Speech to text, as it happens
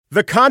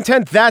The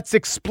content that's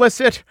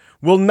explicit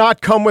will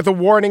not come with a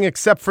warning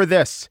except for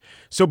this.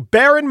 So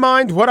bear in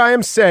mind what I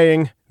am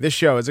saying. This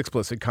show is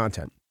explicit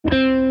content.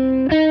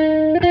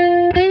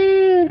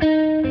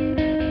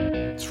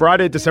 It's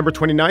Friday, December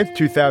 29th,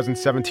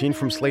 2017.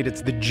 From Slate,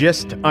 it's The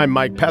Gist. I'm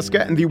Mike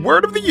Pesca, and the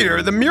word of the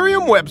year, the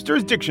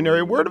Merriam-Webster's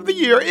dictionary word of the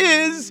year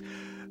is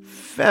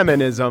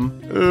feminism.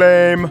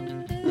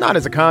 Lame. Not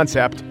as a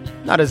concept,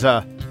 not as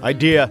a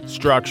idea,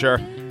 structure,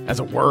 as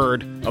a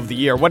word of the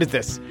year. What is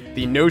this?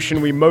 The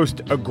notion we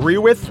most agree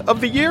with of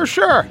the year?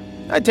 Sure,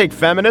 I'd take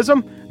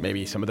feminism.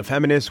 Maybe some of the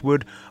feminists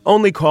would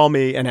only call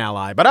me an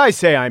ally, but I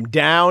say I'm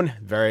down.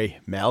 Very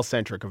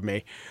male-centric of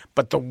me.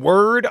 But the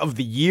word of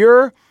the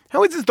year?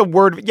 How is this the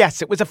word?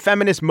 Yes, it was a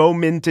feminist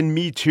moment and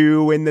Me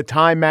Too and the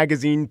Time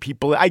magazine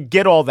people. I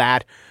get all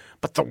that.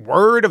 But the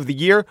word of the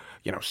year,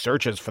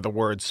 searches for the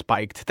word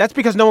spiked. That's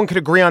because no one could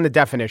agree on the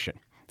definition.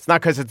 It's not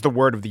because it's the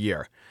word of the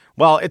year.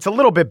 Well, it's a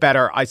little bit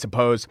better, I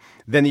suppose,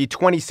 than the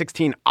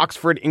 2016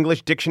 Oxford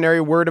English Dictionary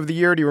word of the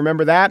year. Do you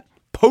remember that?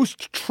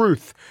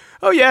 Post-truth.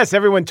 Oh, yes,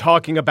 everyone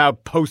talking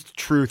about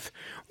post-truth.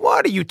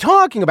 What are you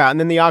talking about? And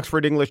then the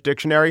Oxford English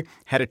Dictionary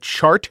had a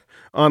chart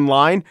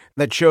online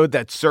that showed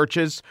that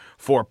searches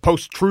for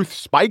post-truth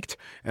spiked.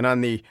 And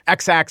on the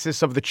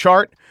x-axis of the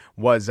chart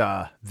was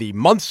the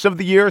months of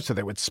the year, so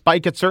they would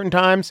spike at certain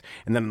times.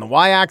 And then on the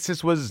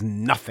y-axis was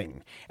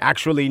nothing.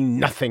 Actually,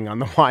 nothing on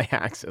the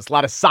y-axis. A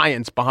lot of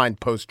science behind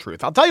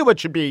post-truth. I'll tell you what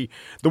should be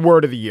the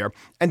word of the year.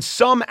 And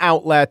some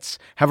outlets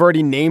have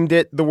already named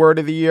it the word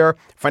of the year.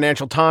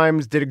 Financial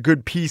Times did a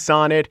good piece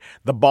on it.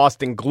 The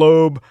Boston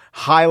Globe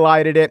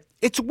highlighted it.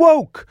 It's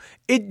woke.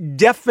 It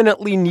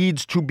definitely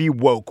needs to be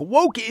woke.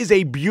 Woke is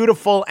a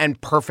beautiful and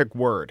perfect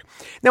word.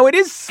 Now, it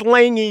is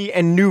slangy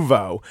and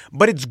nouveau,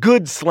 but it's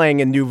good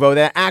slang and nouveau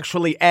that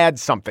actually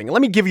adds something.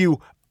 Let me give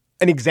you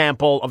an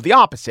example of the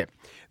opposite.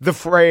 The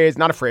phrase,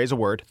 not a phrase, a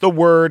word, the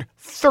word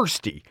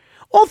thirsty.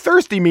 All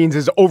thirsty means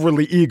is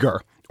overly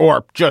eager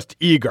or just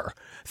eager.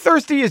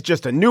 Thirsty is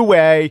just a new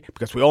way,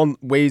 because we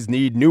always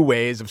need new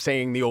ways of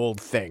saying the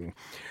old thing.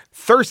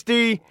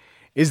 Thirsty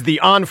is the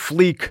on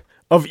fleek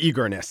of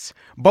eagerness.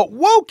 But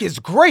woke is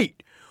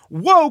great.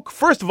 Woke,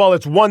 first of all,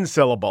 it's one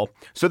syllable.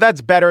 So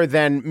that's better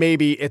than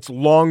maybe its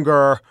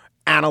longer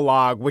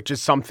analog, which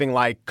is something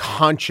like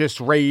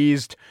conscious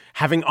raised,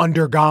 having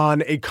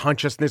undergone a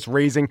consciousness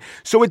raising.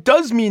 So it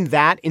does mean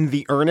that in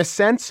the earnest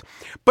sense,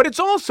 but it's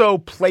also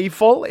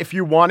playful if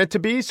you want it to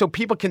be. So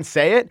people can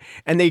say it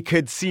and they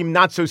could seem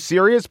not so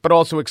serious, but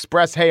also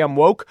express, hey, I'm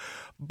woke.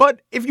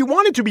 But if you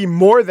want it to be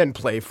more than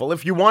playful,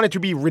 if you want it to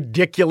be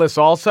ridiculous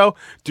also,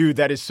 dude,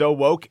 that is so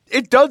woke,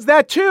 it does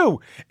that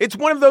too. It's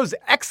one of those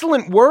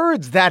excellent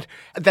words that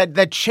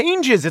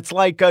changes. It's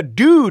like a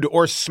dude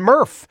or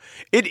smurf.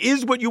 It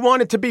is what you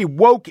want it to be.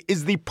 Woke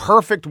is the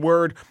perfect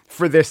word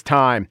for this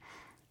time.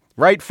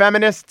 Right,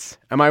 feminists?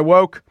 Am I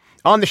woke?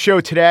 On the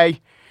show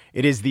today,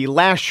 it is the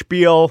last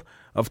spiel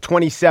of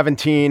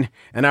 2017,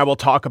 and I will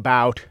talk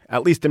about,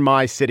 at least in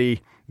my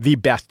city, the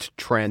best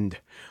trend.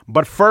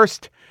 But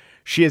first,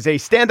 she is a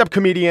stand-up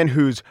comedian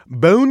whose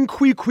Bone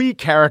Kui Kui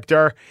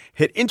character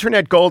hit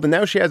internet gold, and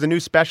now she has a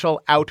new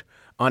special out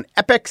on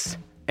EPIX,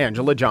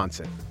 Anjelah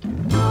Johnson.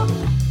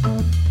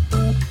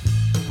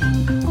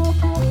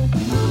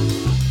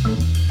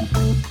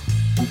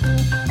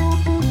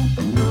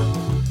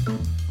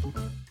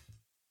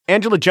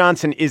 Anjelah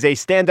Johnson is a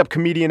stand-up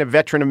comedian, a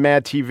veteran of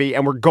Mad TV,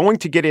 and we're going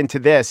to get into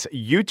this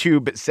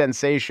YouTube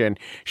sensation.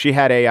 She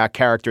had a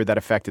character that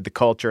affected the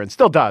culture and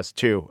still does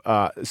to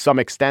some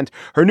extent.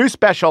 Her new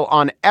special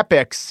on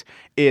EPIX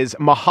is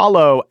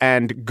Mahalo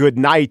and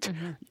Goodnight,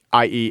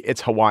 i.e.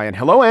 it's Hawaiian.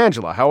 Hello,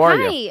 Anjelah. How are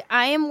you?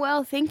 Hi, I am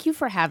well. Thank you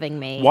for having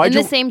me. In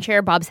the same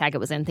chair Bob Saget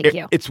was in. Thank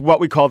you. It's what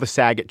we call the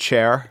Saget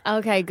chair.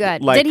 Okay,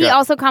 good. Did he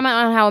also comment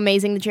on how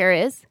amazing the chair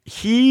is?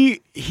 He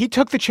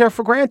took the chair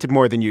for granted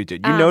more than you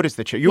did. You noticed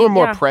the chair. You were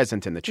more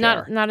present in the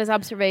chair. Not his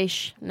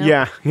observation. No.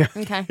 Yeah.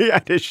 Okay. He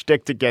had his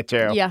shtick to get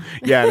to. Yeah.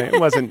 Yeah, it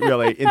wasn't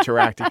really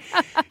interacting.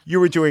 You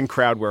were doing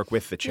crowd work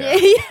with the chair.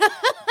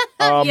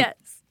 Yes.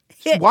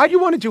 Why do you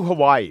want to do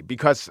Hawaii?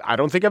 Because I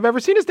don't think I've ever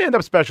seen a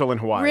stand-up special in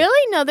Hawaii.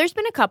 Really? No, there's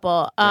been a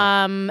couple.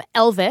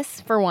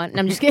 Elvis, for one.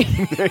 No, I'm just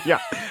kidding. Yeah.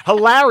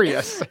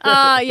 Hilarious.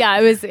 Yeah,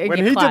 it was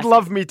when he classic. did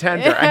Love Me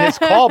Tender and his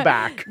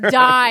callback.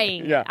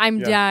 Dying. Yeah, I'm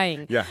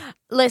dying. Yeah.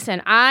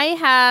 Listen, I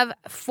have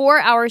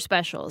 4-hour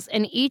specials,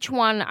 and each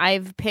one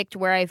I've picked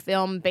where I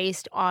film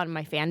based on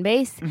my fan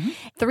base.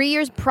 3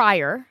 years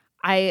prior,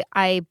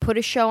 I put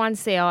a show on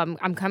sale.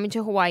 I'm coming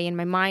to Hawaii. In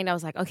my mind, I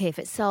was like, okay, if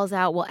it sells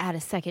out, we'll add a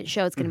second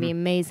show. It's going to be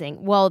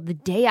amazing. Well, the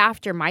day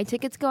after my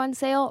tickets go on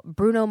sale,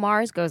 Bruno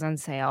Mars goes on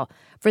sale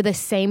for the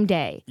same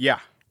day. Yeah.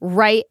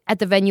 right at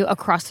the venue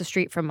across the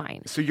street from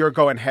mine. So you're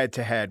going head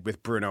to head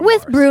with Bruno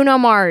With Mars. Bruno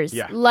Mars.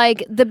 Yeah.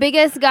 Like the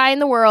biggest guy in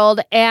the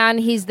world, and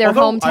he's their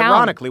hometown.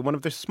 Ironically, one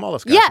of the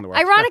smallest guys in the world.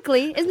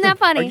 Ironically. Isn't that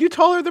funny? Are you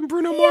taller than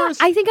Bruno Mars?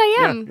 I think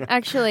I am,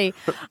 actually.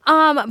 But,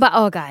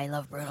 God, I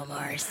love Bruno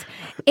Mars.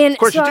 And of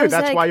course so you do.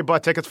 That's why you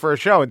bought tickets for a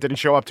show and didn't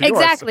show up to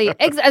yours. Exactly.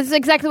 That's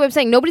exactly what I'm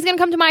saying. Nobody's going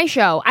to come to my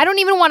show. I don't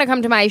even want to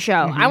come to my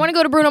show. I want to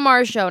go to Bruno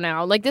Mars' show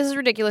now. Like, this is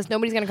ridiculous.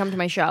 Nobody's going to come to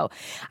my show.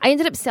 I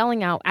ended up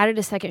selling out, added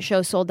a second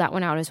show, sold that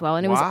one out as well.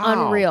 And it was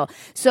unreal.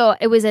 So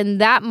it was in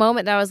that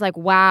moment that I was like,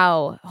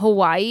 wow,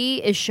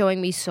 Hawaii is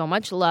showing me so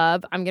much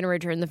love. I'm going to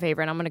return the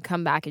favor and I'm going to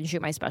come back and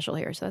shoot my special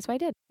here. So that's what I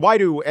did.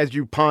 As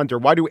you ponder,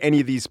 why do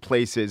any of these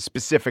places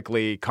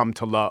specifically come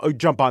to love, or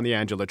jump on the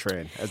Anjelah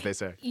train, as they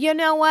say? You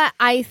know what?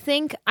 I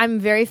think I'm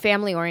very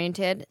family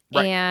oriented.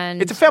 Right.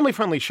 And it's a family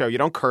friendly show. You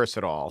don't curse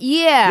at all.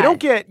 Yeah.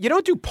 You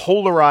don't do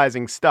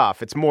polarizing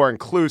stuff. It's more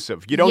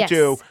inclusive. You don't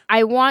do.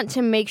 I want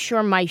to make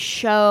sure my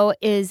show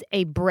is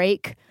a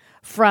break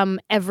from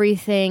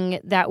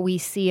everything that we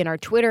see in our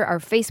Twitter, our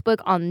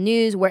Facebook, on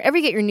news, wherever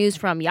you get your news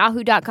from,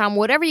 yahoo.com,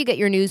 whatever you get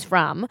your news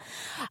from.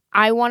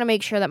 I want to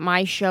make sure that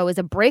my show is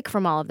a break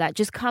from all of that.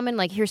 Just come and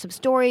hear some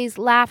stories,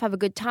 laugh, have a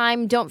good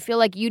time. Don't feel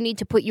like you need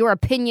to put your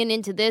opinion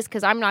into this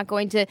because I'm not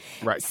going to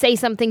say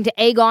something to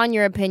egg on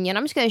your opinion.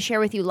 I'm just going to share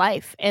with you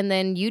life, and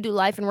then you do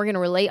life, and we're going to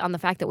relate on the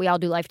fact that we all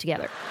do life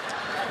together.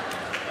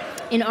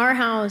 In our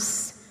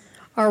house,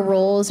 our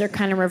roles are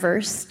kind of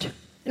reversed,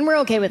 and we're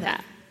okay with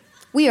that.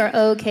 We are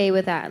okay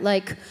with that.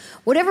 Like,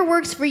 whatever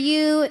works for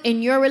you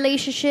in your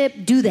relationship,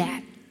 do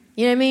that.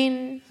 You know what I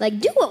mean? Like,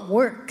 do what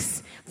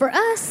works. For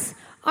us,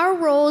 our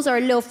roles are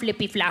a little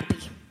flippy-floppy,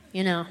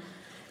 you know?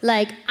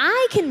 Like,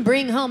 I can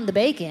bring home the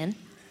bacon.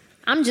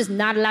 I'm just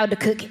not allowed to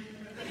cook it.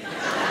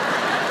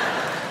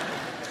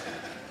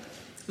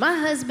 My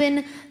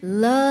husband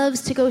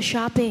loves to go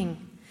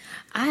shopping.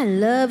 I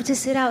love to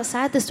sit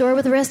outside the store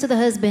with the rest of the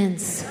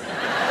husbands.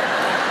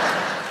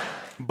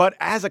 But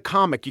as a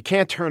comic, you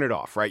can't turn it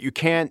off, right? You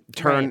can't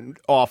turn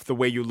off the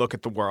way you look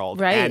at the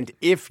world. Right. And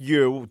if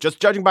you,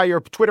 just judging by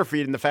your Twitter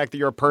feed and the fact that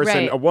you're a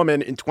person, a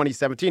woman in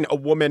 2017, a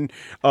woman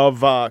of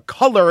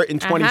color in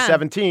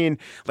 2017,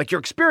 like you're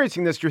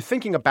experiencing this, you're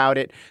thinking about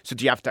it. So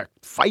do you have to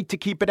fight to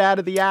keep it out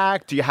of the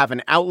act? Do you have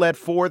an outlet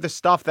for the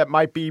stuff that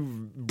might be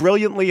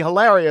brilliantly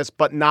hilarious,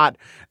 but not,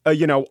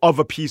 of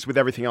a piece with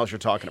everything else you're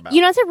talking about?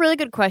 You know, that's a really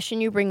good question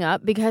you bring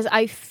up because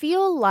I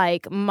feel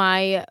like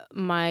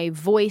my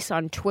voice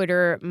on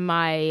Twitter,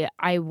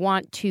 I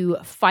want to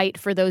fight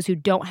for those who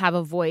don't have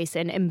a voice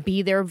and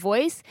be their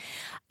voice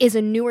is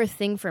a newer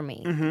thing for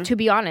me. Mm-hmm. To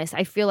be honest,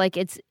 I feel like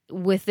it's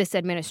with this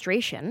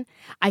administration,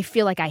 I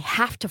feel like I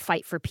have to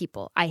fight for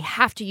people. I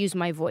have to use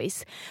my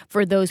voice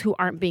for those who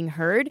aren't being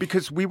heard.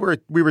 Because we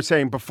were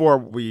saying before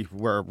we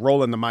were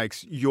rolling the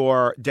mics,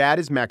 your dad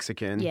is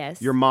Mexican.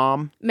 Yes. Your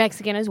mom?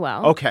 Mexican as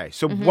well. Okay.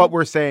 So what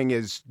we're saying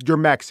is you're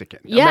Mexican.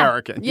 Yeah.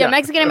 American. Yeah,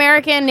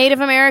 Mexican-American, Native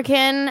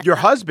American. Your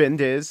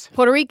husband is?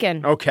 Puerto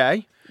Rican.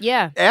 Okay.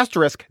 Yeah.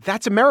 Asterisk,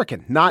 that's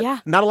American. Not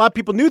a lot of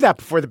people knew that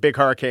before the big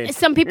hurricane.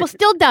 Some people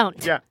still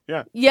don't.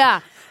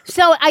 Yeah.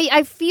 So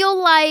I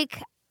feel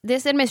like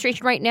this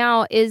administration right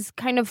now is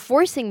kind of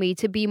forcing me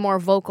to be more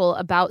vocal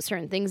about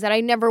certain things that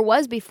I never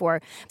was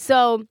before.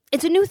 So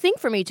it's a new thing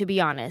for me, to be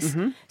honest.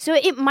 Mm-hmm. So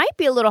it might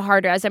be a little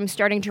harder as I'm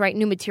starting to write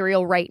new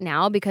material right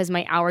now because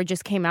my hour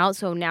just came out.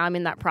 So now I'm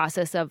in that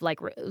process of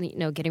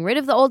getting rid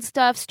of the old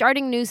stuff,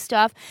 starting new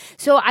stuff.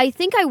 So I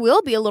think I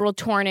will be a little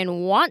torn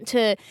and want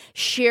to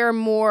share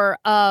more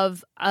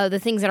of the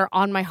things that are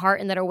on my heart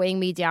and that are weighing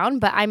me down.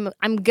 But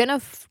I'm going to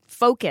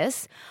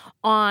focus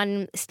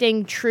on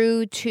staying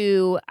true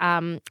to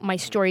my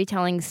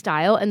storytelling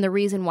style and the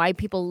reason why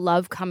people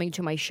love coming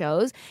to my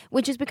shows,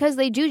 which is because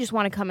they do just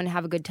want to come and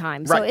have a good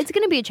time. So it's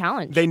going to be a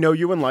challenge. They know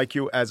you and like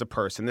you as a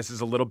person. This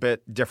is a little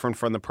bit different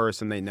from the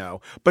person they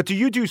know. But do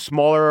you do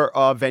smaller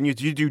venues?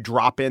 Do you do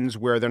drop-ins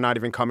where they're not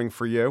even coming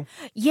for you?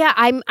 Yeah,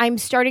 I'm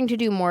starting to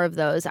do more of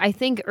those. I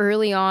think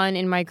early on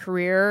in my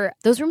career,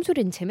 those rooms would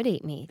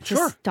intimidate me. To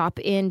stop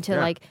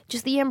into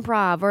just the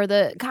Improv or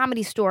the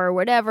Comedy Store or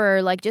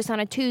whatever, just on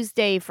a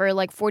Tuesday for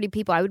 40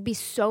 people. I would be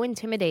so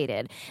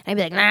intimidated. And I'd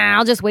be like, nah,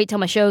 I'll just wait till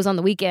my show's on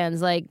the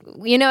weekends.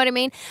 You know what I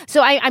mean?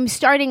 So I'm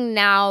starting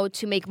now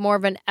to make more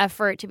of an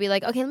effort to be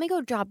like, okay, let me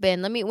go drop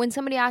in. When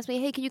somebody asks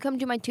me, hey, can you come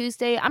do my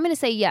Tuesday? I'm going to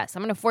say yes.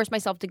 I'm going to force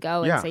myself to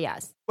go and say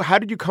yes. How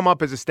did you come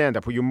up as a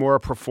stand-up? Were you more a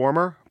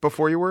performer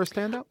before you were a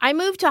stand-up? I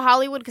moved to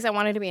Hollywood because I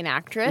wanted to be an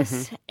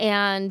actress,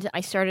 and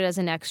I started as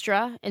an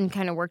extra and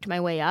kind of worked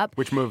my way up.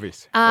 Which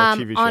movies? Or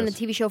TV shows? On the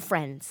TV show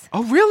Friends.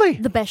 Oh, really?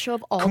 The best show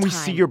of all time. Can we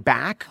see your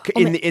back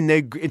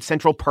in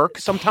Central Perk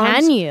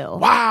sometimes? Can you?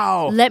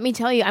 Wow. Let me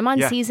tell you, I'm on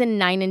season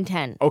 9 and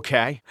 10.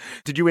 Okay.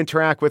 Did you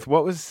interact with,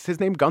 what was his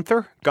name,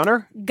 Gunther?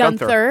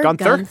 Gunther.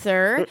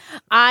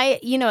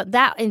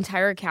 That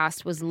entire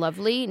cast was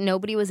lovely.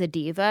 Nobody was a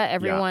diva.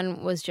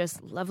 Everyone was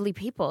just lovely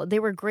people. They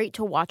were great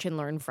to watch and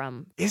learn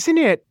from. Isn't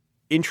it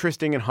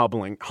interesting and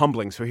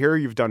humbling. So here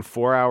you've done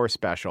 4-hour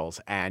specials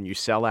and you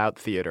sell out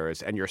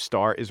theaters and your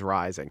star is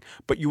rising.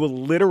 But you will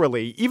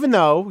literally, even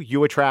though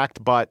you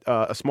attract but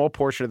a small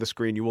portion of the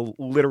screen, you will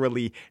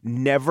literally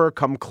never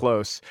come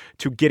close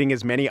to getting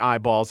as many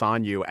eyeballs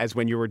on you as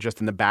when you were just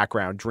in the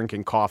background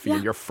drinking coffee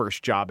in your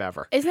first job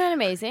ever. Isn't that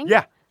amazing?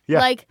 Yeah. Yeah.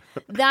 Like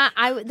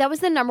that was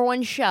the number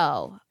one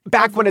show.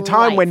 Back when a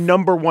time when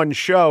number one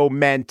show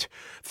meant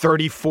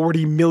 30,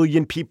 40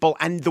 million people.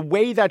 And the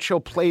way that show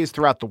plays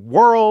throughout the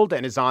world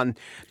and is on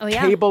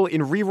cable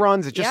in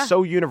reruns, it's just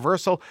so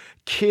universal.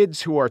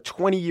 Kids who are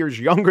 20 years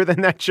younger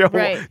than that show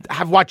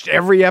have watched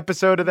every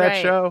episode of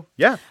that show.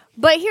 Yeah.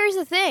 But here's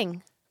the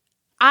thing.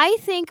 I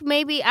think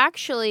maybe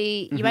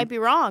actually you might be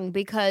wrong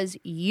because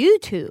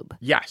YouTube.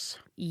 Yes.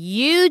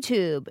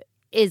 YouTube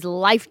is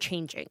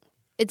life-changing.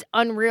 It's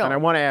unreal. And I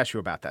want to ask you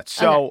about that.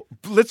 So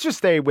let's just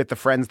stay with the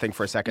Friends thing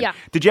for a second. Yeah.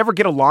 Did you ever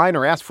get a line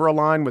or ask for a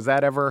line? Was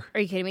that ever?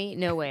 Are you kidding me?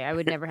 No way. I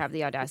would never have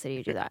the audacity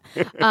to do that.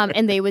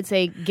 And they would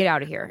say, get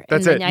out of here.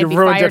 That's and it. I'd You be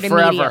ruined fired it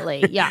forever.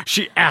 Immediately. Yeah.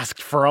 She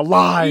asked for a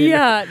line.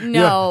 Yeah,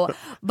 no. Yeah.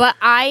 But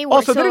I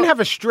also, they didn't have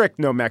a strict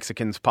no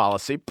Mexicans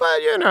policy,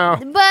 but you know.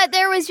 But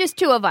there was just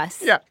two of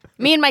us. Yeah.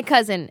 Me and my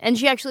cousin, and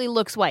she actually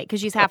looks white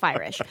because she's half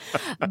Irish.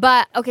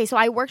 But, okay, so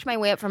I worked my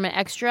way up from an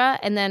extra,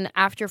 and then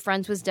after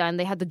Friends was done,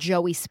 they had the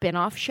Joey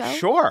spinoff show.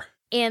 Sure.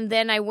 And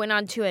then I went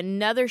on to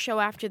another show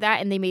after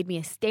that, and they made me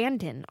a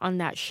stand-in on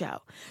that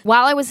show.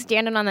 While I was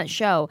standing on that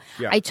show,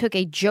 I took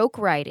a joke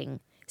writing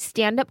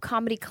stand-up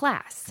comedy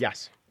class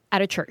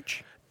at a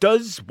church.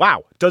 Does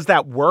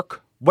that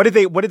work? What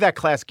did that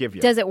class give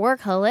you? Does it work?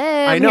 Hello.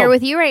 I'm know. here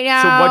with you right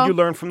now. So what did you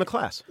learn from the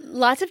class?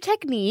 Lots of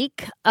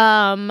technique.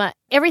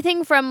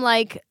 Everything from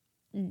like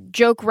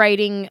joke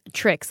writing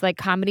tricks, like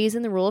comedy is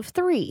in the rule of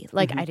 3.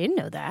 Like I didn't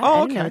know that. I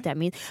didn't know what that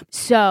means.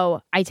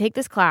 So I take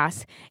this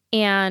class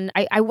and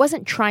I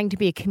wasn't trying to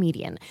be a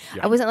comedian.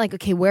 I wasn't like,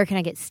 okay, where can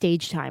I get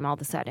stage time all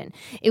of a sudden?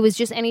 It was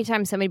just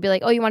anytime somebody would be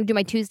like, oh, you want to do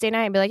my Tuesday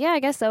night? I'd be like, yeah, I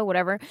guess so,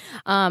 whatever.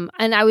 And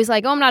I was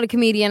like, oh, I'm not a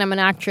comedian. I'm an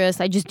actress.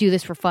 I just do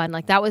this for fun.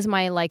 Like that was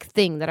my like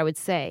thing that I would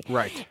say.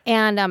 Right.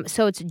 And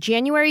so it's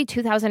January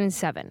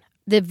 2007.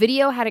 The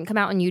video hadn't come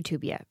out on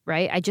YouTube yet,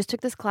 right? I just took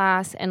this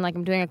class and like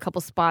I'm doing a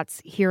couple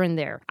spots here and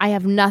there. I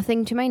have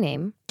nothing to my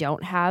name,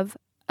 don't have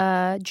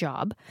a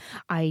job,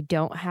 I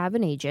don't have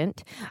an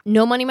agent,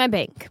 no money in my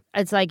bank.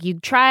 It's like you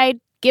tried,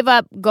 give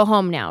up, go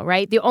home now,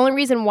 right? The only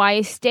reason why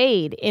I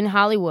stayed in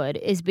Hollywood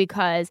is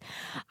because,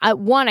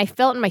 I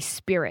felt in my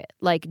spirit,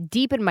 like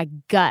deep in my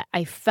gut,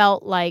 I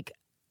felt like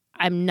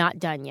I'm not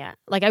done yet.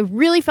 Like I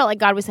really felt like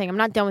God was saying, I'm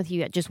not done with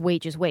you yet. Just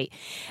wait, just wait.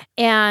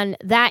 And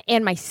that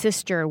and my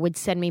sister would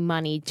send me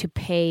money to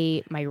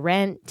pay my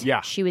rent.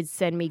 Yeah. She would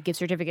send me gift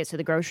certificates to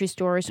the grocery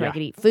store so I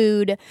could eat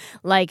food.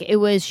 Like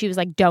she was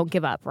like, don't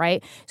give up,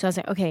 right? So I was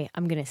like, okay,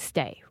 I'm going to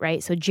stay,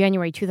 right? So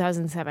January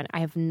 2007, I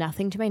have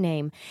nothing to my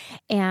name.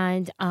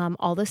 And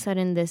all of a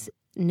sudden this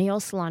nail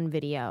salon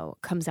video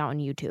comes out on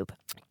YouTube.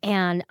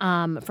 And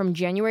from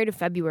January to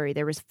February,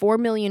 there was 4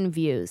 million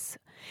views.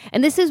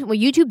 And this is,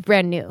 YouTube's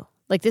brand new.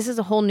 Like, this is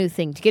a whole new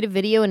thing. To get a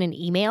video in an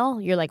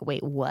email, you're like,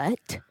 wait,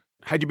 what?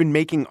 Had you been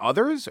making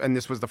others and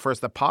this was the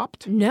first that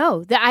popped?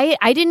 No.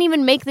 I didn't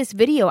even make this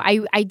video.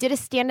 I did a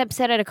stand-up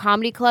set at a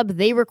comedy club.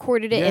 They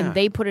recorded it and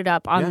they put it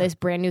up on this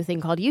brand new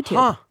thing called YouTube.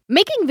 Huh.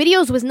 Making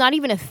videos was not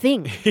even a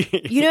thing.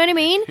 You know what I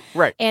mean?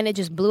 Right. And it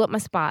just blew up my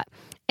spot.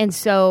 And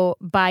so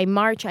by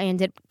March, I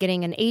ended up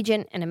getting an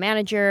agent and a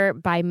manager.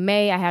 By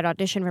May, I had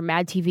auditioned for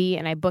Mad TV,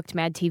 and I booked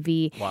Mad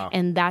TV. Wow.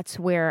 And that's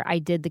where I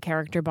did the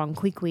character Bon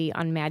Qui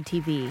on Mad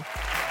TV.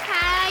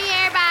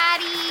 Hi,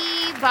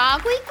 everybody. Bon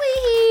Qui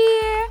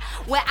here.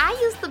 When I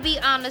used to be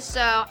on the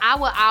show, I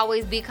would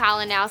always be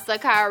calling out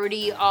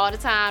security all the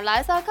time,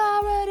 like,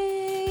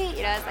 security.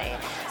 You know what I'm saying?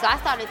 So I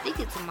started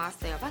thinking to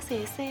myself, I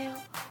said,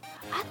 Sal,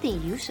 I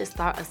think you should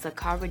start a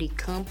security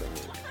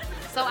company.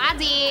 So I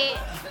did.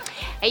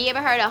 Have you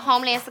ever heard of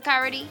Homeland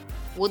Security?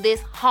 Well,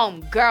 this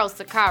home girl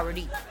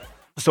security.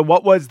 So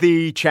what was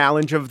the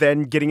challenge of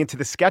then getting into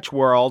the sketch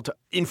world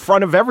in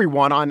front of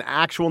everyone on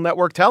actual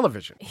network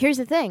television? Here's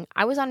the thing.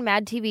 I was on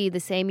Mad TV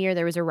the same year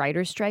there was a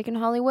writer's strike in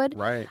Hollywood.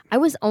 Right. I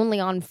was only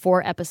on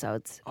 4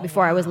 episodes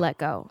before I was let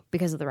go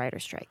because of the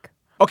writer's strike.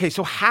 Okay,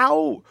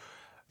 so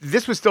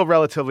this was still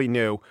relatively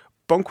new.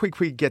 Bon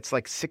Qui gets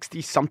like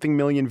 60-something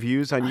million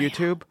views on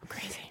YouTube. Yeah.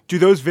 Crazy. Do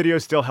those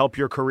videos still help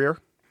your career?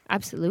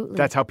 Absolutely.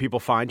 That's how people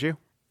find you?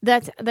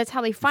 That's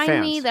how they find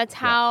Fans. me. That's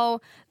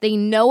how they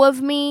know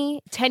of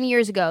me. 10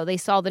 years ago, they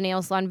saw the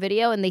nail salon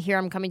video and they hear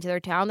I'm coming to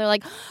their town. They're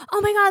like,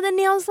 oh my God, the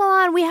nail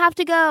salon, we have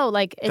to go.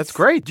 Like, That's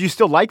great. Do you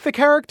still like the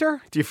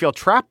character? Do you feel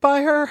trapped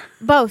by her?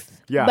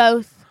 Both. Yeah.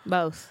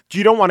 Both.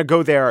 You don't want to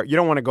go there. You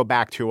don't want to go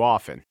back too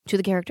often. To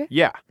the character?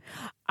 Yeah.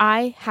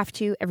 I have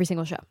to every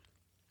single show.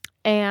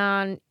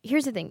 And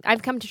here's the thing.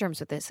 I've come to terms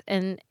with this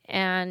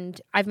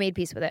and I've made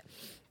peace with it.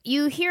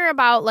 You hear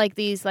about like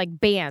these like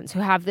bands who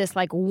have this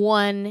like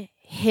one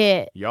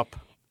hit. Yup.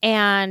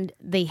 And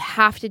they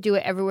have to do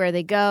it everywhere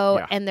they go.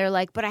 Yeah. And they're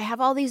like, but I have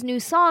all these new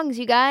songs,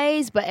 you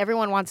guys. But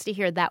everyone wants to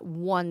hear that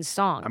one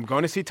song. I'm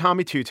going to see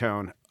Tommy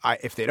Two-Tone.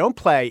 If they don't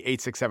play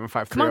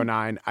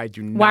 867-5309, I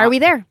do not. Why are we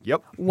there?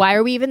 Yep. Why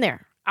are we even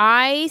there?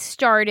 I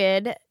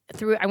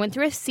went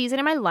through a season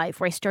in my life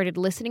where I started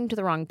listening to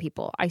the wrong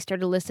people. I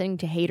started listening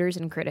to haters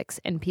and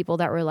critics and people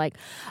that were like,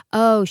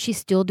 oh, she's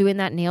still doing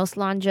that nail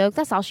salon joke.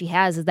 That's all she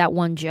has is that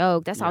one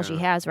joke. That's all she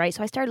has, right?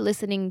 So I started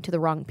listening to the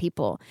wrong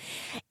people.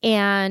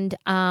 And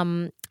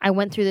I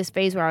went through this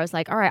phase where I was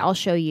like, all right, I'll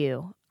show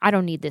you. I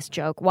don't need this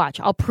joke. Watch,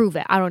 I'll prove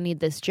it. I don't need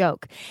this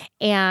joke.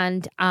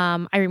 And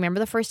I remember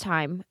the first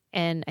time,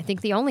 and I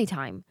think the only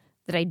time,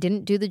 that I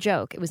didn't do the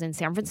joke. It was in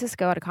San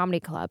Francisco at a comedy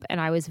club. And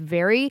I was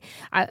very,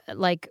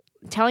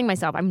 telling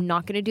myself, I'm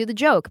not going to do the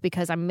joke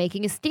because I'm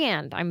making a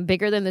stand. I'm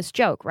bigger than this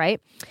joke,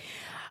 right?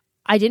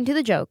 I didn't do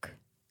the joke.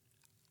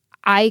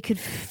 I could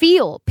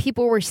feel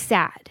people were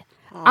sad.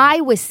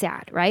 I was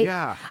sad, right?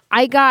 Yeah.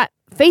 I got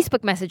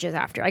Facebook messages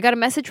after. I got a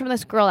message from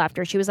this girl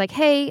after. She was like,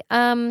 hey,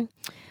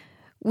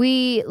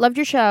 we loved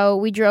your show.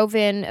 We drove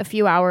in a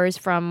few hours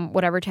from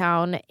whatever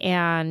town,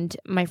 and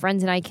my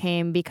friends and I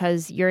came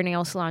because your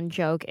nail salon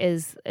joke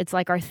it's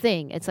like our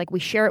thing. It's like we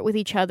share it with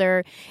each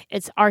other.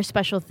 It's our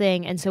special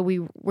thing. And so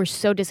we were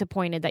so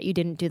disappointed that you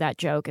didn't do that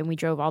joke, and we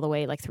drove all the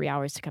way like 3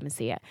 hours to come and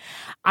see it.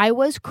 I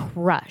was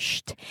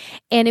crushed.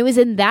 And it was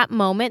in that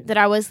moment that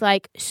I was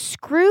like,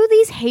 screw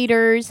these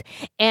haters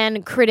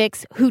and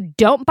critics who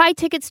don't buy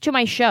tickets to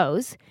my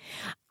shows.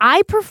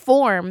 I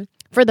perform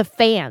for the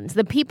fans,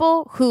 the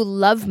people who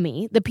love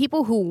me, the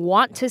people who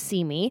want to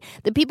see me,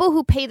 the people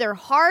who pay their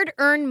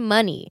hard-earned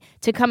money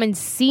to come and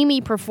see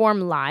me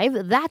perform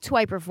live. That's who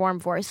I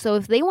perform for. So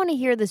if they want to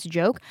hear this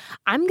joke,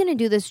 I'm going to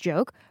do this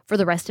joke for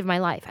the rest of my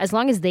life. As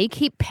long as they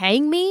keep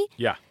paying me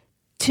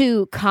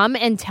to come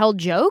and tell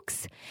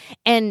jokes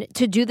and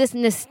to do this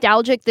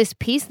nostalgic, this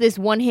piece, this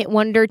one-hit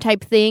wonder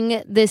type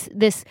thing, this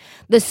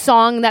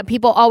song that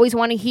people always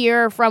want to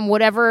hear from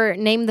whatever,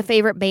 name the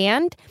favorite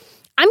band,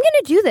 I'm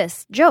going to do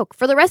this joke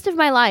for the rest of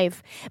my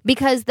life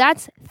because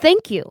that's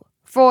thank you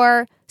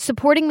for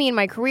supporting me in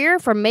my career,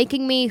 for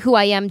making me who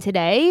I am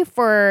today,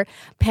 for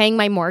paying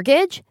my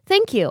mortgage.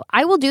 Thank you.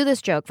 I will do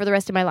this joke for the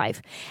rest of my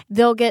life.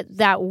 They'll get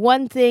that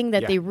one thing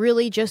that they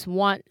really just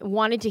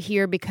wanted to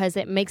hear because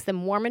it makes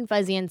them warm and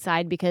fuzzy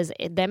inside because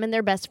them and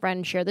their best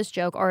friend share this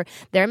joke, or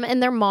them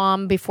and their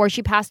mom before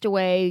she passed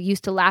away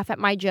used to laugh at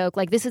my joke.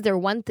 Like, this is their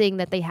one thing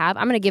that they have.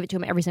 I'm going to give it to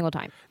them every single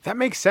time. That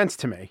makes sense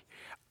to me.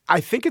 I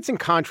think it's in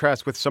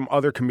contrast with some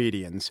other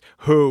comedians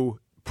who,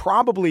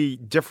 probably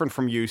different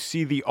from you,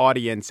 see the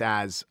audience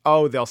as,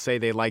 they'll say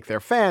they like their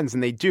fans,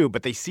 and they do,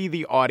 but they see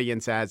the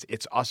audience as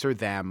it's us or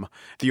them.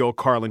 The old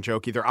Carlin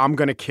joke, either I'm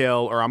going to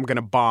kill or I'm going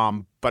to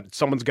bomb, but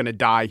someone's going to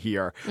die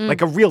here.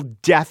 Like a real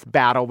death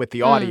battle with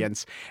the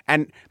audience.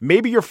 And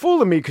maybe you're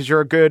fooling me because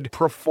you're a good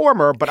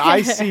performer, but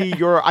I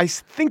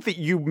think that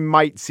you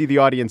might see the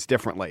audience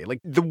differently. Like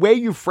the way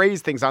you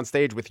phrase things on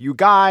stage with you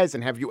guys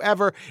and have you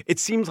ever, it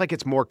seems like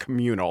it's more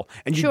communal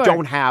and you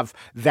don't have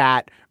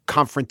that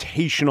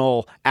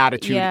confrontational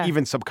attitude,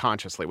 even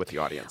subconsciously with the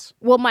audience.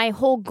 Well, my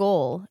whole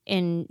goal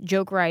in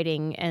joke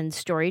writing and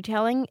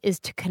storytelling is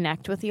to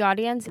connect with the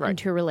audience and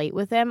to relate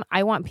with them.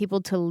 I want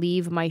people to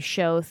leave my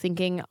show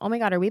thinking, oh my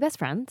God, are we best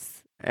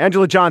friends?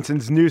 Anjelah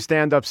Johnson's new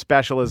stand-up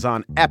special is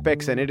on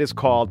EPIX, and it is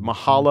called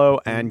Mahalo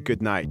and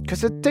Goodnight,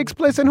 because it takes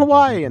place in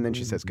Hawaii, and then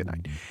she says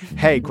goodnight.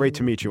 Hey, great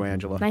to meet you,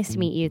 Anjelah. Nice to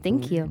meet you.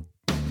 Thank you.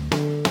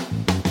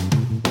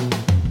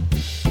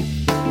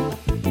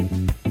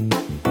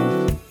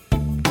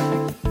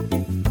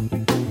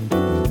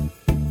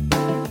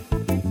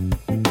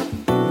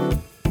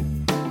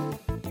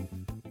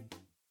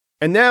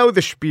 And now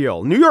the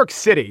spiel. New York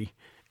City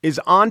is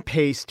on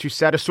pace to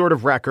set a sort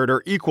of record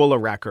or equal a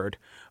record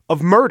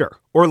of murder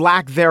or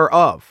lack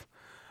thereof.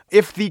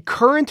 If the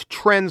current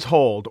trends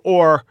hold,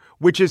 or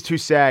which is to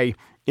say,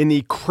 in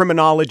the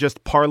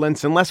criminologist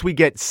parlance, unless we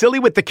get silly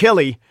with the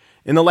killy,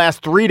 in the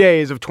last 3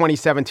 days of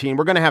 2017,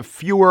 we're going to have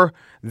fewer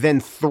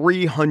than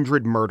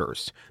 300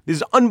 murders. This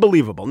is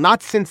unbelievable.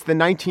 Not since the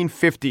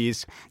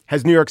 1950s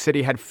has New York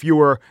City had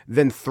fewer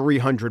than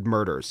 300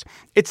 murders.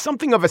 It's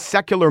something of a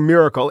secular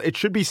miracle. It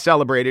should be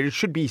celebrated. It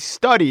should be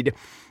studied,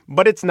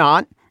 but it's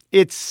not.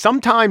 It's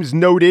sometimes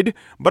noted,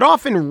 but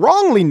often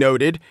wrongly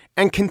noted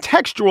and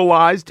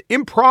contextualized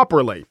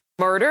improperly.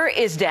 Murder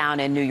is down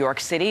in New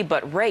York City,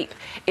 but rape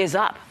is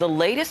up. The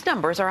latest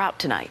numbers are out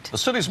tonight. The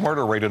city's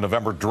murder rate in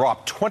November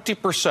dropped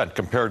 20%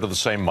 compared to the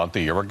same month a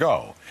year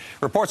ago.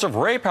 Reports of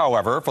rape,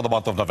 however, for the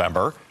month of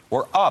November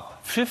were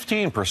up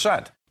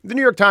 15%. The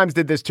New York Times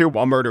did this too.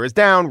 While murder is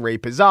down,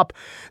 rape is up.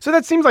 So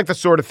that seems like the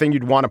sort of thing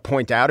you'd want to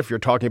point out if you're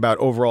talking about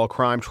overall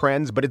crime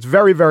trends, but it's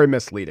very, very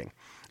misleading.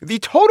 The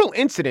total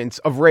incidence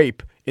of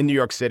rape in New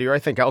York City, or I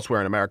think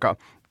elsewhere in America,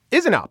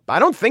 isn't up. I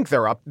don't think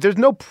they're up. There's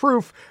no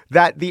proof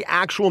that the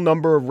actual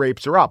number of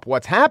rapes are up.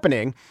 What's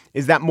happening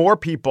is that more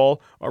people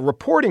are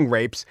reporting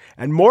rapes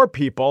and more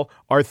people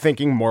are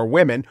thinking, more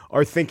women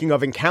are thinking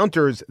of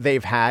encounters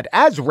they've had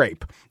as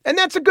rape. And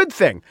that's a good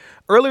thing.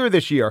 Earlier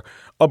this year,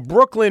 a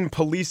Brooklyn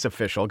police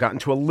official got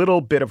into a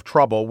little bit of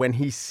trouble when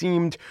he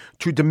seemed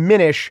to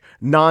diminish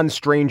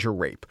non-stranger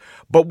rape.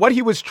 But what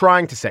he was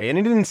trying to say, and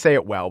he didn't say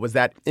it well, was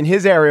that in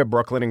his area,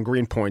 Brooklyn and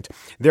Greenpoint,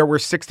 there were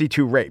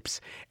 62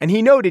 rapes. And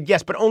he noted,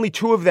 yes, but only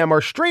 2 of them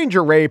are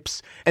stranger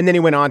rapes. And then he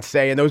went on to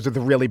say, and those are the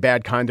really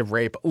bad kind of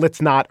rape.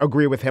 Let's not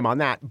agree with him on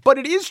that. But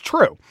it is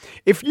true.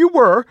 If you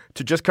were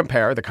to just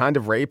compare the kind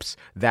of rapes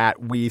that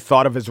we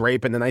thought of as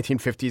rape in the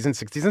 1950s and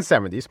 60s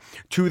and 70s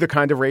to the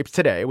kind of rapes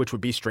today, which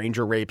would be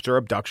stranger rapes or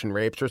abduction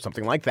rapes or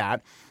something like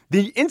that,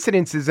 the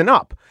incidence isn't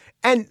up.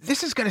 And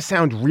this is going to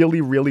sound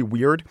really, really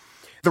weird.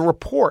 The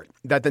report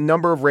that the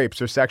number of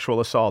rapes or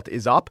sexual assault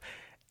is up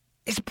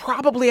is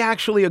probably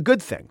actually a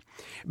good thing.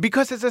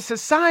 Because as a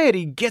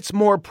society gets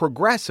more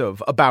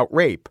progressive about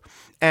rape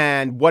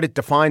and what it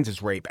defines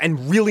as rape,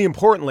 and really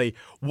importantly,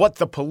 what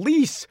the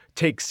police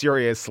take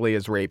seriously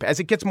as rape, as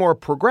it gets more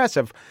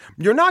progressive,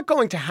 you're not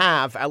going to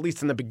have, at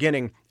least in the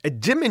beginning, a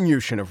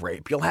diminution of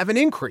rape. You'll have an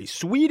increase.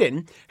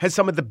 Sweden has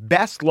some of the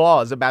best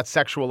laws about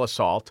sexual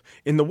assault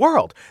in the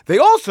world. They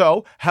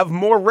also have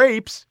more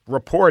rapes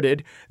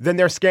reported than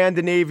their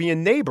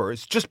Scandinavian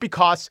neighbors just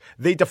because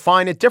they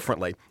define it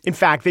differently. In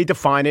fact, they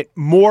define it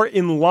more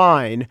in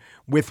line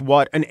with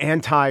what an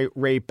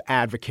anti-rape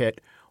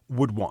advocate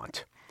would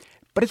want.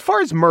 But as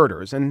far as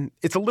murders, and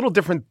it's a little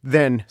different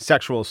than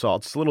sexual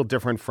assault, it's a little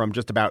different from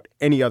just about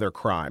any other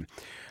crime.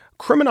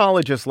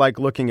 Criminologists like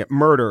looking at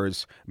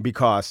murders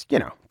because,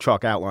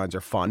 chalk outlines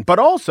are fun, but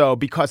also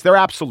because they're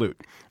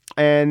absolute.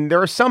 And there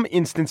are some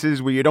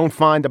instances where you don't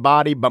find a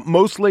body, but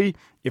mostly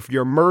if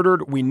you're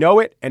murdered, we know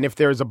it. And if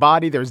there's a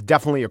body, there's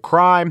definitely a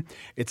crime.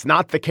 It's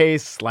not the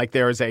case like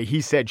there's a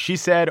he said, she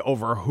said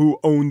over who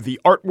owned the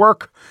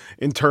artwork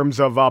in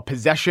terms of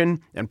possession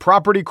and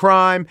property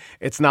crime.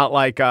 It's not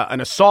like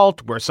an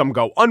assault where some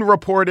go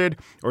unreported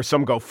or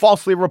some go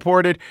falsely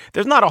reported.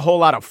 There's not a whole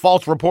lot of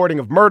false reporting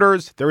of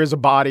murders. There is a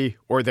body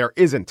or there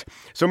isn't.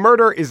 So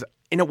murder is,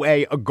 in a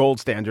way, a gold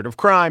standard of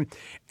crime.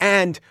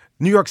 And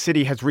New York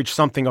City has reached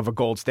something of a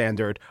gold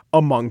standard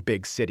among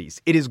big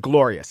cities. It is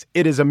glorious.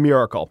 It is a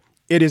miracle.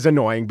 It is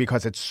annoying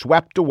because it's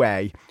swept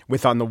away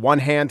with, on the one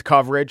hand,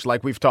 coverage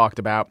like we've talked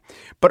about,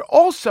 but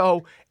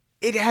also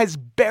it has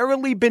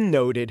barely been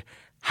noted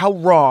how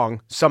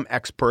wrong some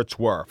experts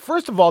were.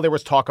 First of all, there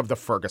was talk of the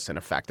Ferguson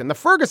effect. And the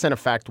Ferguson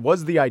effect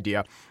was the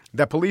idea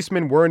that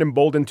policemen weren't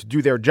emboldened to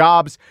do their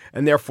jobs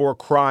and therefore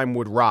crime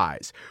would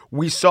rise.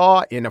 We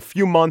saw in a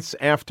few months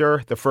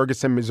after the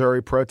Ferguson,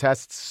 Missouri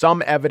protests,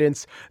 some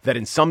evidence that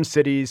in some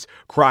cities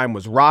crime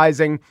was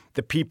rising.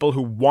 The people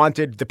who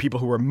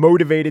were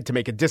motivated to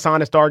make a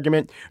dishonest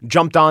argument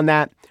jumped on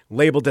that,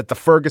 labeled it the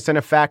Ferguson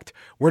effect.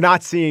 We're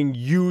not seeing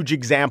huge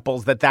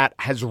examples that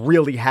has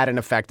really had an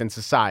effect in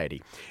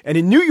society. And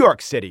in New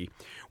York City,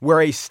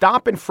 where a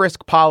stop and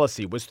frisk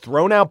policy was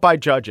thrown out by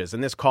judges,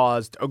 and this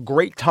caused a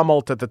great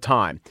tumult at the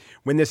time.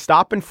 When this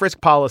stop and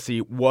frisk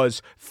policy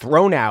was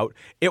thrown out,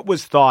 it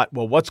was thought,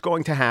 well, what's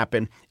going to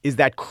happen is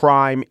that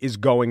crime is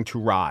going to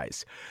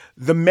rise.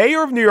 The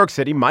mayor of New York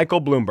City,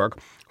 Michael Bloomberg,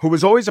 who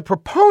was always a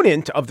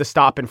proponent of the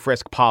stop and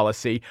frisk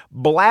policy,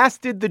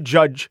 blasted the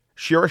judge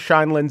Shira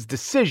Scheindlin's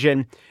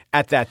decision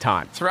at that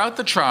time. Throughout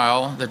the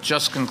trial that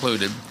just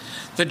concluded,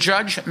 the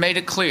judge made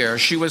it clear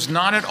she was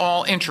not at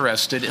all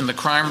interested in the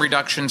crime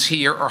reductions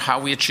here or how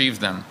we achieve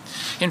them.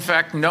 In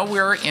fact,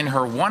 nowhere in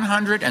her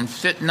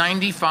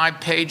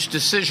 195-page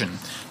decision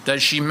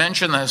does she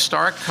mention the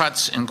historic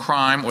cuts in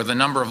crime or the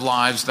number of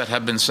lives that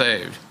have been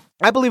saved.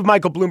 I believe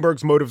Michael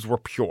Bloomberg's motives were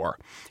pure.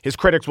 His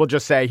critics will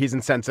just say he's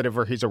insensitive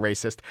or he's a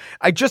racist.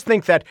 I just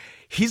think that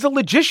he's a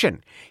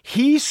logician.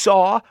 He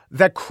saw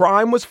that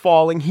crime was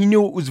falling. He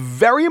knew it was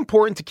very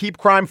important to keep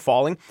crime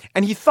falling,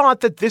 and he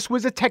thought that this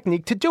was a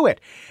technique to do it.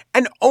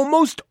 And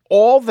almost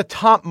all the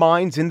top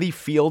minds in the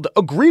field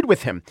agreed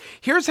with him.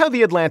 Here's how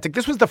The Atlantic,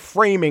 this was the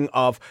framing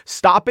of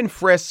stop and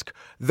frisk,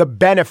 the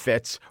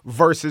benefits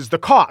versus the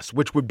cost,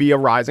 which would be a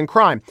rise in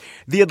crime.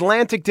 The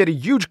Atlantic did a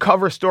huge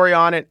cover story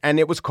on it, and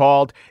it was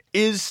called,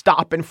 Is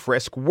Stop and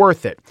Frisk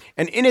Worth It?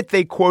 And in it,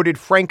 they quoted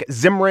Frank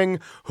Zimring,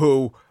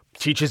 who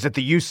teaches at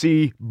the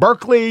UC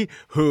Berkeley,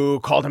 who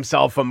called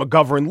himself a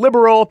McGovern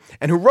liberal,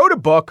 and who wrote a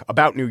book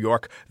about New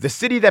York, The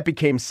City That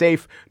Became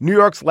Safe, New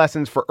York's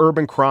Lessons for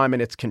Urban Crime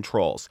and Its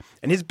Controls.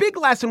 And his big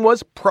lesson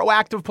was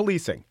proactive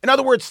policing. In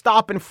other words,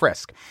 stop and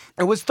frisk.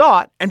 It was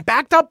thought, and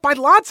backed up by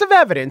lots of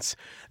evidence,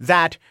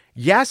 that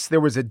yes, there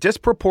was a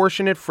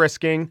disproportionate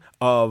frisking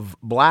of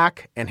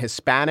Black and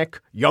Hispanic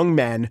young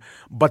men,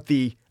 but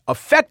the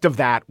effect of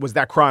that was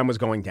that crime was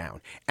going down.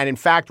 And in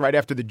fact, right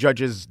after the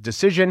judge's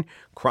decision,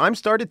 crime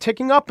started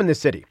ticking up in the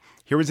city.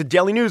 Here was a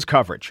Daily News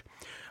coverage.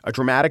 A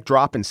dramatic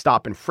drop in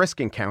stop and frisk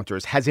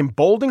encounters has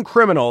emboldened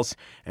criminals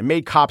and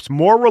made cops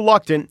more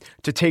reluctant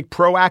to take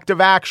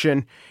proactive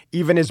action,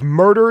 even as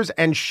murders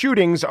and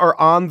shootings are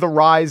on the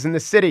rise in the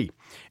city.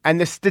 And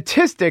the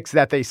statistics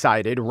that they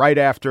cited right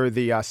after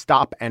the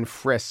stop and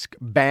frisk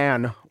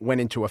ban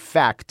went into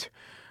effect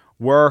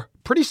were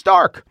pretty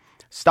stark.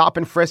 Stop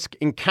and frisk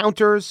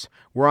encounters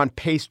were on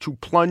pace to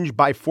plunge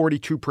by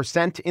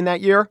 42% in that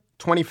year,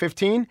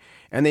 2015.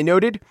 And they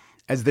noted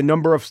as the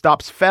number of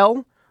stops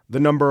fell, the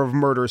number of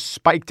murders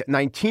spiked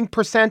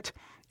 19%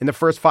 in the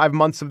first 5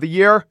 months of the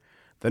year.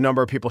 The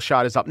number of people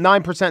shot is up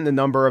 9%, and the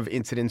number of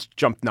incidents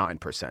jumped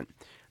 9%.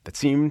 That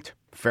seemed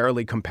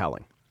fairly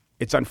compelling.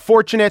 It's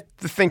unfortunate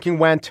the thinking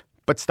went,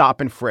 but stop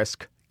and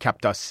frisk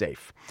kept us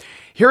safe.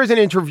 Here is an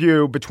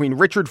interview between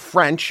Richard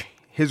French.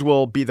 His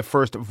will be the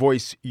first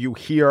voice you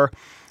hear.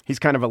 He's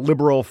kind of a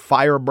liberal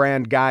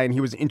firebrand guy, and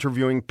he was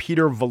interviewing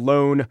Peter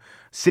Vallone,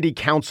 city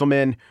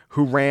councilman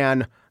who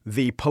ran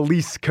the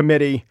police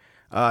committee.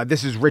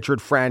 This is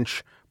Richard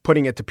French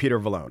putting it to Peter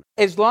Vallone.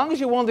 As long as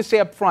you're willing to say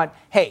up front,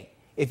 hey,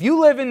 if you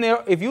live in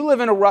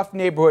a rough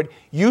neighborhood,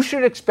 you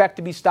should expect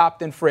to be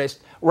stopped and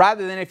frisked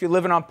rather than if you're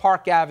living on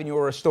Park Avenue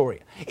or Astoria.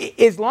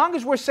 As long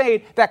as we're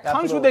saying that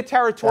comes with the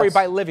territory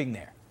by living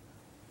there.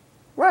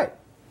 Right.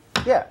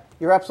 Yeah,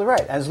 you're absolutely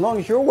right. As long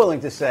as you're willing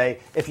to say,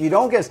 if you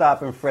don't get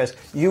stopped and frisked,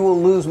 you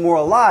will lose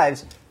more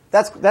lives,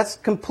 that's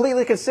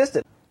completely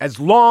consistent. As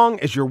long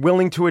as you're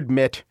willing to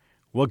admit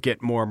we'll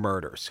get more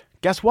murders.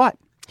 Guess what?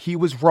 He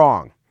was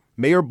wrong.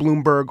 Mayor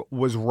Bloomberg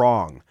was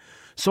wrong.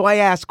 So I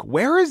ask,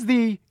 where is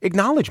the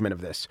acknowledgement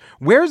of this?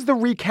 Where's the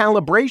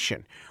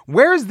recalibration?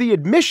 Where's the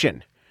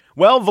admission?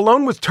 Well,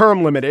 Vallone was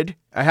term limited.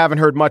 I haven't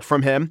heard much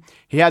from him.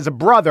 He has a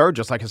brother,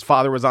 just like his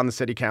father was on the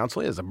city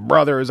council. He has a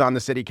brother who's on the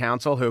city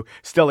council who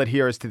still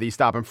adheres to the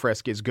stop and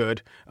frisk is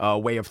good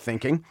way of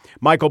thinking.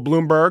 Michael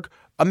Bloomberg,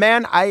 a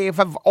man I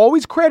have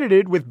always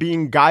credited with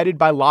being guided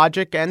by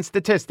logic and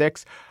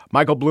statistics.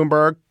 Michael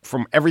Bloomberg,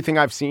 from everything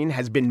I've seen,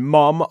 has been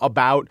mum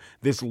about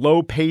this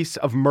low pace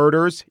of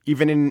murders,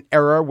 even in an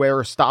era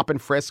where stop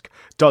and frisk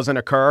doesn't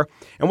occur.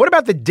 And what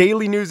about the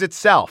Daily News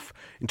itself?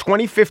 In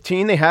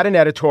 2015, they had an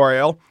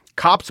editorial,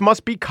 "Cops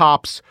must be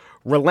cops.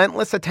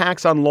 Relentless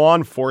attacks on law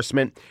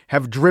enforcement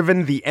have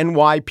driven the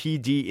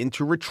NYPD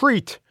into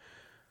retreat."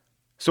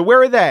 So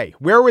where are they?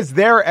 Where was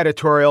their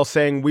editorial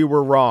saying we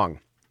were wrong?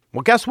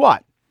 Well, guess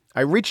what?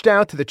 I reached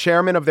out to the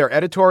chairman of their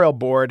editorial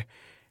board,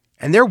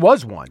 and there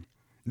was one.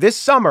 This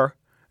summer,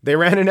 they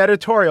ran an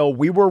editorial,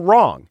 "We were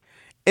wrong.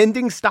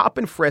 Ending stop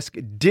and frisk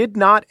did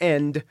not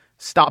end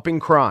stopping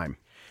crime."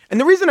 And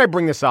the reason I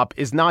bring this up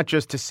is not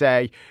just to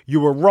say, you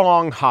were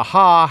wrong,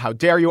 haha, how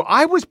dare you.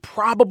 I was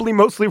probably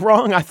mostly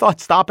wrong. I thought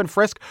stop and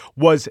frisk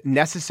was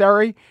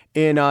necessary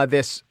in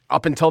this,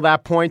 up until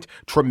that point,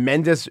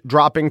 tremendous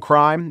drop in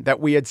crime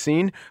that we had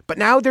seen. But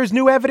now there's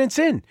new evidence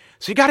in.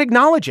 So you got to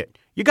acknowledge it.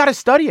 You got to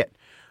study it.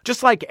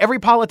 Just like every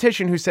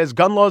politician who says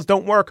gun laws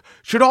don't work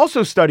should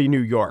also study New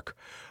York.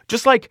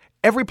 Just like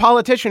every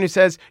politician who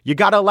says you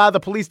got to allow the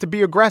police to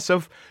be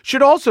aggressive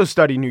should also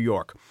study New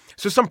York.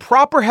 So some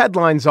proper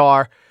headlines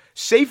are,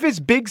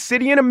 safest big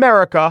city in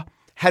America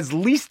has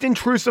least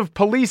intrusive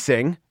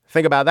policing.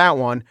 Think about that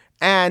one.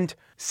 And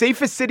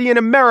safest city in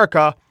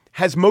America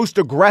has most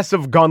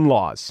aggressive gun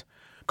laws.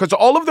 Because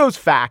all of those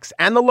facts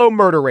and the low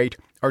murder rate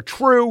are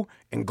true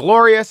and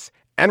glorious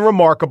and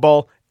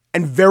remarkable,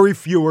 and very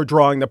few are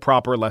drawing the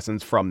proper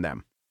lessons from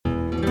them.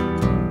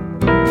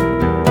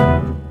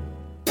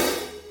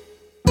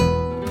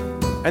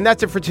 And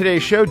that's it for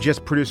today's show.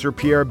 Just producer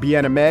Pierre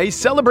Bien-Aimé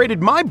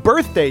celebrated my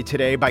birthday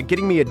today by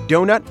getting me a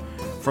donut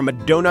from a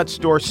donut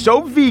store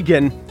so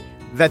vegan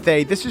that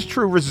they, this is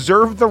true,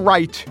 reserve the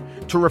right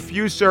to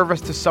refuse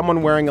service to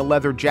someone wearing a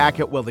leather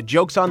jacket. Well, the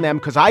joke's on them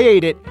because I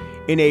ate it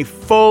in a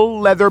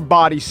full leather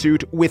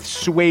bodysuit with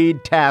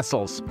suede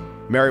tassels.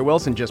 Mary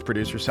Wilson, just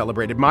producer,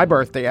 celebrated my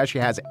birthday, as she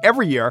has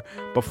every year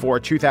before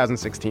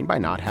 2016, by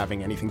not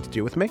having anything to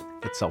do with me.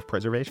 It's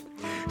self-preservation.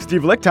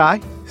 Steve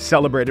Lickteig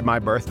celebrated my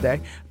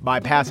birthday by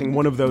passing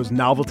one of those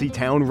novelty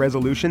town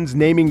resolutions,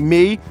 naming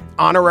me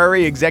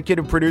honorary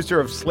executive producer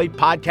of Slate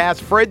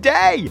Podcasts for a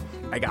day.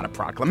 I got a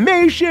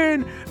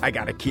proclamation, I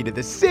got a key to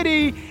the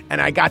city, and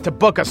I got to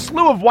book a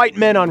slew of white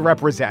men on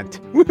Represent.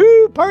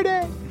 Woohoo,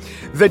 party!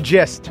 The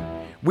gist.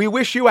 We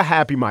wish you a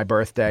happy my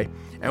birthday.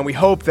 And we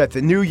hope that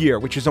the new year,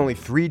 which is only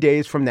 3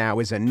 days from now,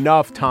 is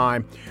enough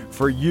time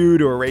for you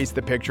to erase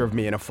the picture of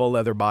me in a full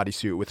leather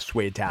bodysuit with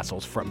suede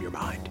tassels from your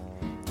mind.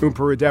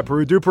 Oomperu,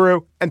 deperu,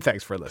 duperu, and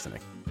thanks for listening.